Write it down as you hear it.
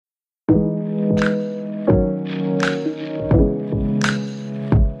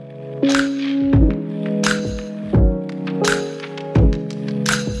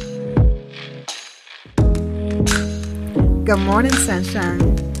Good morning, sunshine.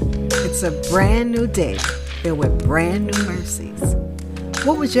 It's a brand new day filled with brand new mercies.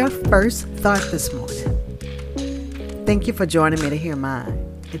 What was your first thought this morning? Thank you for joining me to hear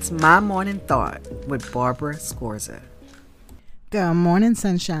mine. It's My Morning Thought with Barbara Scorza. Good morning,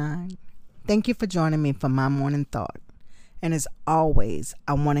 sunshine. Thank you for joining me for My Morning Thought. And as always,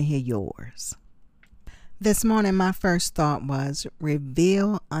 I want to hear yours. This morning, my first thought was,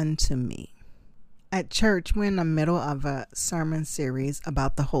 reveal unto me. At church, we're in the middle of a sermon series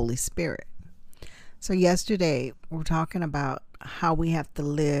about the Holy Spirit. So yesterday, we're talking about how we have to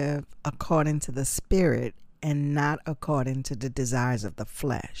live according to the Spirit and not according to the desires of the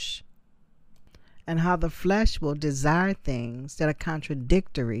flesh. And how the flesh will desire things that are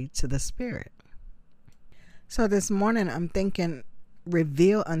contradictory to the Spirit. So this morning, I'm thinking,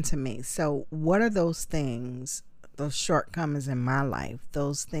 reveal unto me. So what are those things, those shortcomings in my life,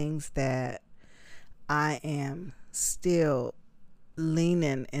 those things that I am still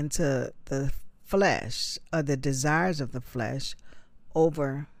leaning into the flesh or the desires of the flesh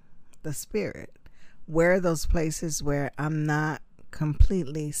over the Spirit? Where are those places where I'm not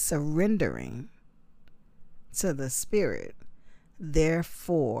completely surrendering to the Spirit,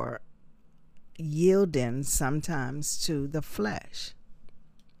 therefore yielding sometimes to the flesh?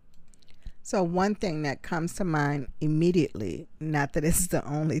 So one thing that comes to mind immediately, not that it's the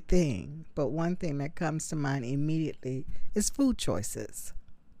only thing, but one thing that comes to mind immediately is food choices.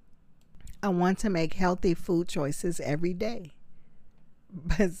 I want to make healthy food choices every day,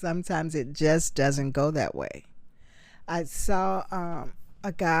 but sometimes it just doesn't go that way. I saw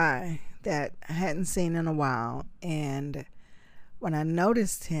a guy that I hadn't seen in a while, and when I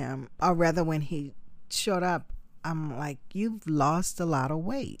noticed him, or rather when he showed up, I'm like, you've lost a lot of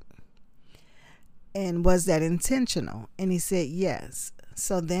weight. And was that intentional? And he said, yes.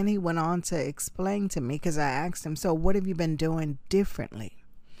 So then he went on to explain to me, because I asked him, so what have you been doing differently?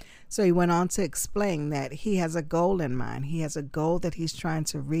 So he went on to explain that he has a goal in mind. He has a goal that he's trying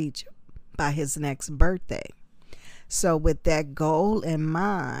to reach by his next birthday. So with that goal in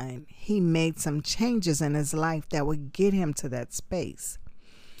mind, he made some changes in his life that would get him to that space.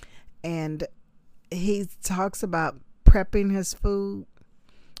 And he talks about prepping his food,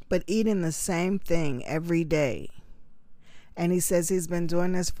 but eating the same thing every day. And he says he's been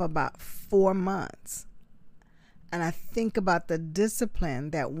doing this for about 4 months. And I think about the discipline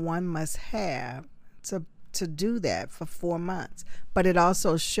that one must have to do that for 4 months. But it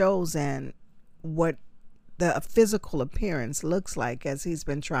also shows in what the physical appearance looks like as he's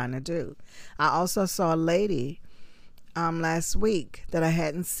been trying to do. I also saw a lady last week that I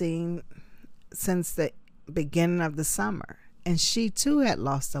hadn't seen since the beginning of the summer. And she too had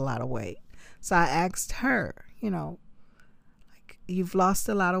lost a lot of weight. So I asked her, like, you've lost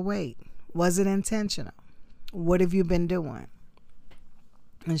a lot of weight. Was it intentional? What have you been doing?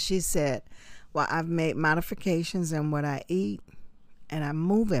 And she said, well, I've made modifications in what I eat and I'm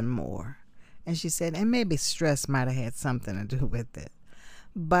moving more. And she said, and maybe stress might have had something to do with it.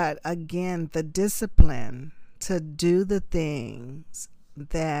 But again, the discipline to do the things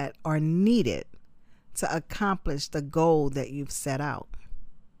that are needed to accomplish the goal that you've set out.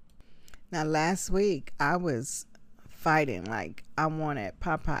 Now, last week, I was fighting. Like, I wanted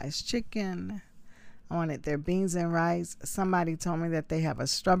Popeye's chicken. I wanted their beans and rice. Somebody told me that they have a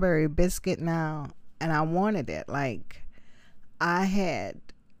strawberry biscuit now, and I wanted it. Like, I had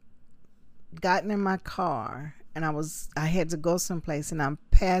gotten in my car, and I had to go someplace, and I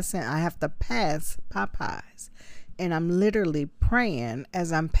have to pass Popeye's. And I'm literally praying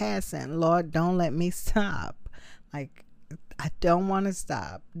as I'm passing, Lord, don't let me stop. Like, I don't want to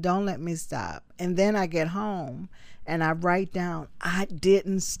stop. Don't let me stop. And then I get home and I write down, I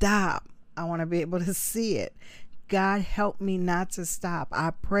didn't stop. I want to be able to see it. God, help me not to stop. I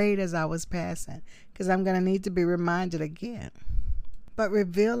prayed as I was passing, because I'm going to need to be reminded again. But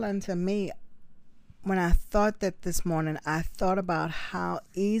reveal unto me, when I thought that this morning, I thought about how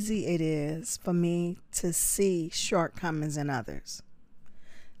easy it is for me to see shortcomings in others.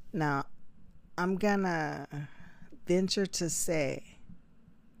 Now, I'm going to venture to say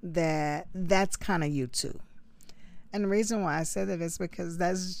that that's kind of you too. And the reason why I say that is because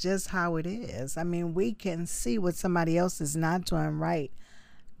that's just how it is. I mean, we can see what somebody else is not doing right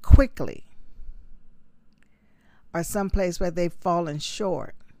quickly, or someplace where they've fallen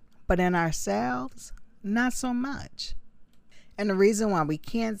short. But in ourselves, not so much. And the reason why we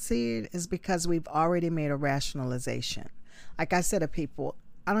can't see it is because we've already made a rationalization. Like I said to people,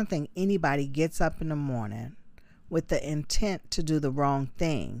 I don't think anybody gets up in the morning with the intent to do the wrong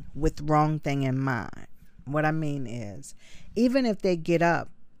thing, with wrong thing in mind. What I mean is, even if they get up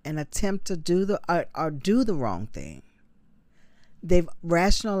and attempt to do the wrong thing, They've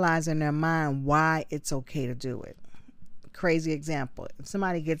rationalized in their mind why it's okay to do it. Crazy example. If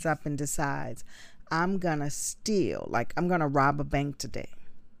somebody gets up and decides, I'm going to steal, like I'm going to rob a bank today.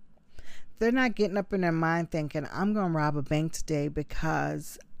 They're not getting up in their mind thinking, I'm going to rob a bank today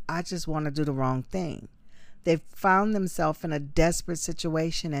because I just want to do the wrong thing. They've found themselves in a desperate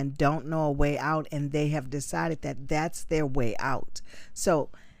situation and don't know a way out, and they have decided that that's their way out. So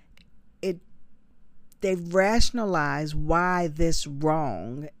they've rationalized why this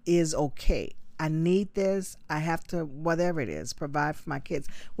wrong is okay. I need this. I have to, whatever it is, provide for my kids.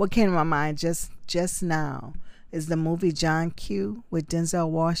 What came to my mind just now is the movie John Q with Denzel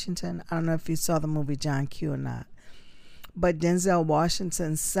Washington. I don't know if you saw the movie John Q or not. But Denzel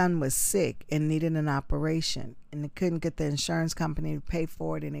Washington's son was sick and needed an operation. And they couldn't get the insurance company to pay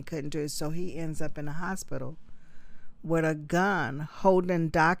for it, and they couldn't do it. So he ends up in the hospital with a gun holding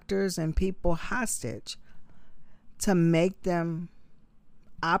doctors and people hostage to make them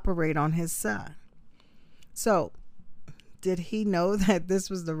operate on his son. So did he know that this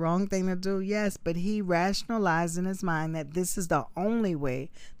was the wrong thing to do? Yes, but he rationalized in his mind that this is the only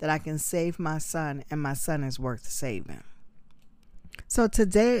way that I can save my son, and my son is worth saving. So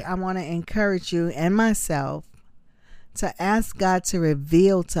today I want to encourage you and myself to ask God to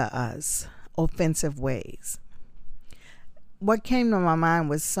reveal to us offensive ways. What came to my mind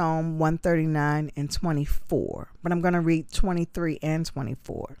was Psalm 139 and 24, but I'm going to read 23 and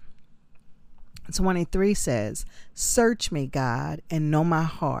 24. 23 says, "Search me, God, and know my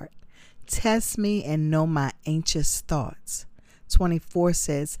heart. Test me and know my anxious thoughts." 24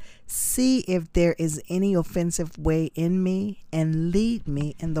 says, "See if there is any offensive way in me, and lead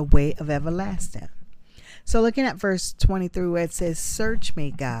me in the way of everlasting." So looking at verse 23 where it says, "Search me,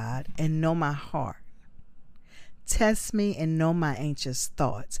 God, and know my heart. Test me and know my anxious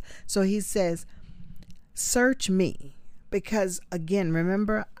thoughts." So he says, search me, because again,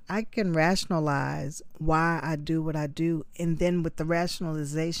 remember, I can rationalize why I do what I do, and then with the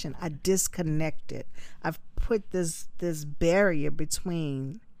rationalization, I disconnect it. I've put this barrier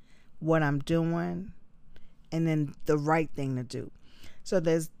between what I'm doing and then the right thing to do. So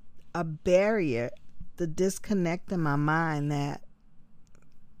there's a barrier, the disconnect in my mind that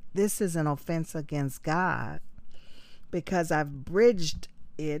this is an offense against God, because I've bridged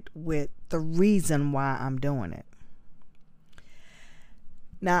it with the reason why I'm doing it.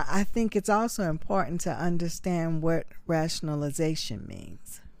 Now, I think it's also important to understand what rationalization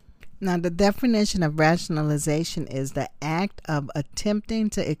means. Now, the definition of rationalization is the act of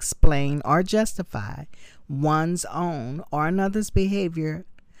attempting to explain or justify one's own or another's behavior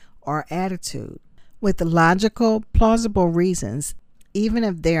or attitude with logical, plausible reasons, even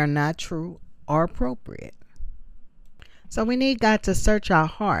if they are not true or appropriate. So we need God to search our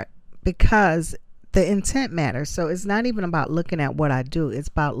heart, because the intent matters. So it's not even about looking at what I do. It's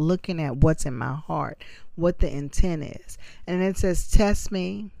about looking at what's in my heart, what the intent is. And it says, test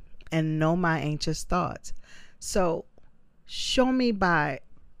me and know my anxious thoughts. So show me by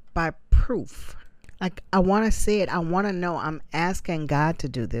proof. Like, I want to see it. I want to know. I'm asking God to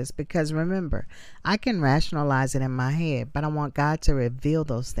do this, because remember, I can rationalize it in my head, but I want God to reveal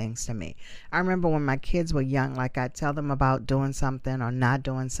those things to me. I remember when my kids were young, like I'd tell them about doing something or not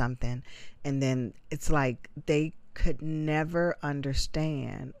doing something, and then it's like they could never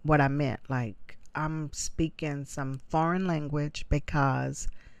understand what I meant. Like, I'm speaking some foreign language, because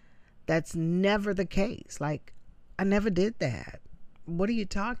that's never the case. Like, I never did that. What are you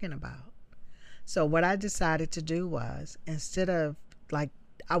talking about? So what I decided to do was, instead of, like,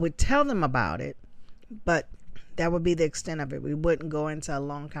 I would tell them about it, but that would be the extent of it. We wouldn't go into a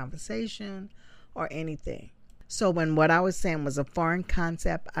long conversation or anything. So when what I was saying was a foreign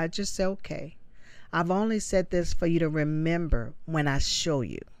concept, I just said, okay, I've only said this for you to remember when I show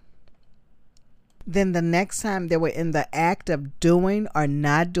you. Then the next time they were in the act of doing or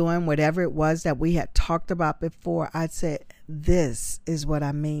not doing whatever it was that we had talked about before, I'd say, this is what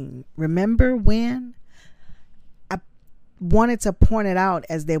I mean. Remember when? I wanted to point it out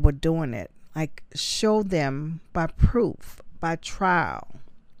as they were doing it, like show them by proof, by trial.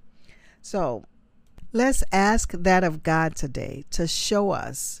 So let's ask that of God today to show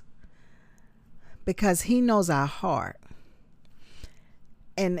us, because He knows our heart.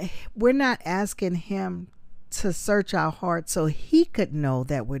 And we're not asking Him to search our heart so He could know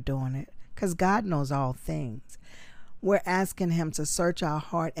that we're doing it, because God knows all things. We're asking Him to search our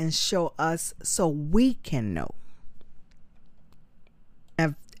heart and show us so we can know.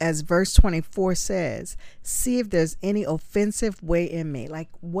 As verse 24 says, see if there's any offensive way in me. Like,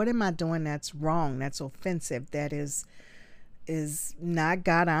 what am I doing that's wrong, that's offensive, that is not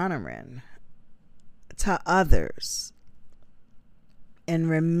God honoring to others? and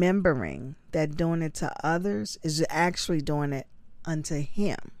remembering that doing it to others is actually doing it unto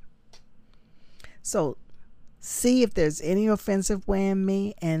him. So see if there's any offensive way in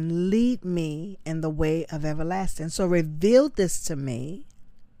me and lead me in the way of everlasting. So reveal this to me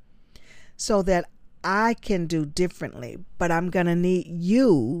so that I can do differently. But I'm going to need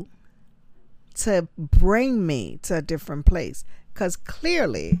you to bring me to a different place, because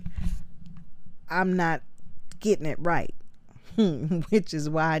clearly I'm not getting it right. Which is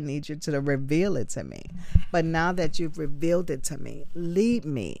why I need you to reveal it to me. But now that you've revealed it to me, lead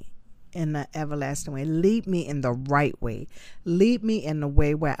me in the everlasting way. Lead me in the right way. Lead me in the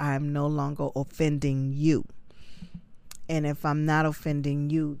way where I am no longer offending you. And if I'm not offending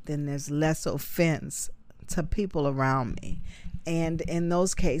you, then there's less offense to people around me. And in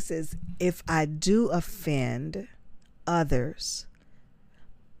those cases, if I do offend others,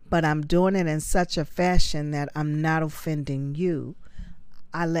 but I'm doing it in such a fashion that I'm not offending you,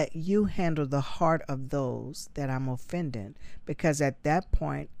 I let you handle the heart of those that I'm offending, because at that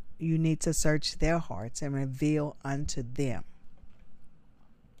point, you need to search their hearts and reveal unto them.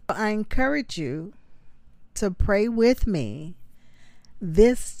 I encourage you to pray with me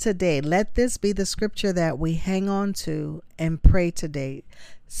this today. Let this be the scripture that we hang on to and pray today.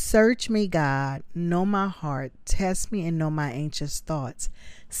 Search me, God, know my heart, test me and know my anxious thoughts.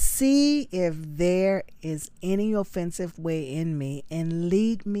 See if there is any offensive way in me and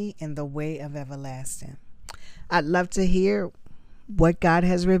lead me in the way of everlasting. I'd love to hear what God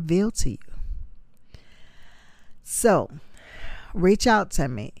has revealed to you. So reach out to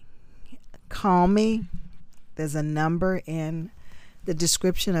me. Call me. There's a number in the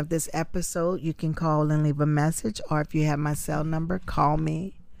description of this episode. You can call and leave a message, or if you have my cell number, call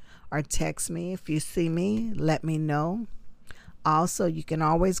me or text me. If you see me, let me know. Also, you can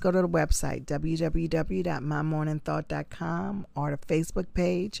always go to the website, www.mymorningthought.com, or the Facebook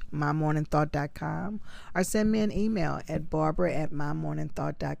page, mymorningthought.com, or send me an email at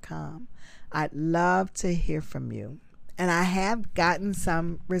barbara@mymorningthought.com. I'd love to hear from you. And I have gotten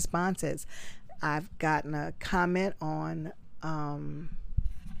some responses. I've gotten a comment on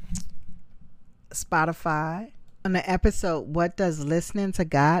Spotify on the episode, what does listening to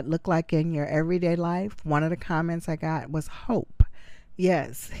God look like in your everyday life? One of the comments I got was hope.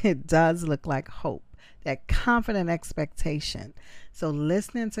 Yes, it does look like hope, that confident expectation. So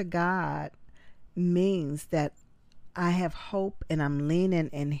listening to God means that I have hope and I'm leaning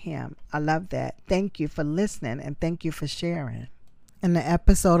in him. I love that. Thank you for listening and thank you for sharing. In the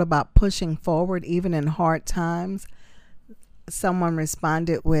episode about pushing forward even in hard times, someone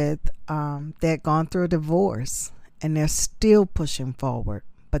responded with they'd gone through a divorce and they're still pushing forward,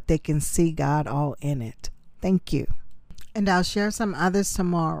 but they can see God all in it. Thank you. And I'll share some others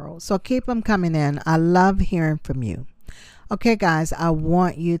tomorrow. So keep them coming in. I love hearing from you. Okay, guys, I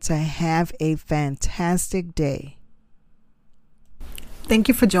want you to have a fantastic day. Thank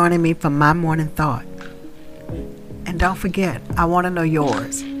you for joining me for My Morning Thought. And don't forget, I want to know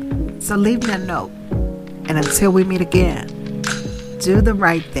yours. So leave me a note. And until we meet again, do the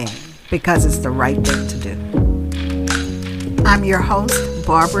right thing because it's the right thing to do. I'm your host,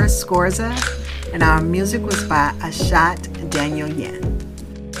 Barbara Scorza, and our music was by Ashat Daniel Yen.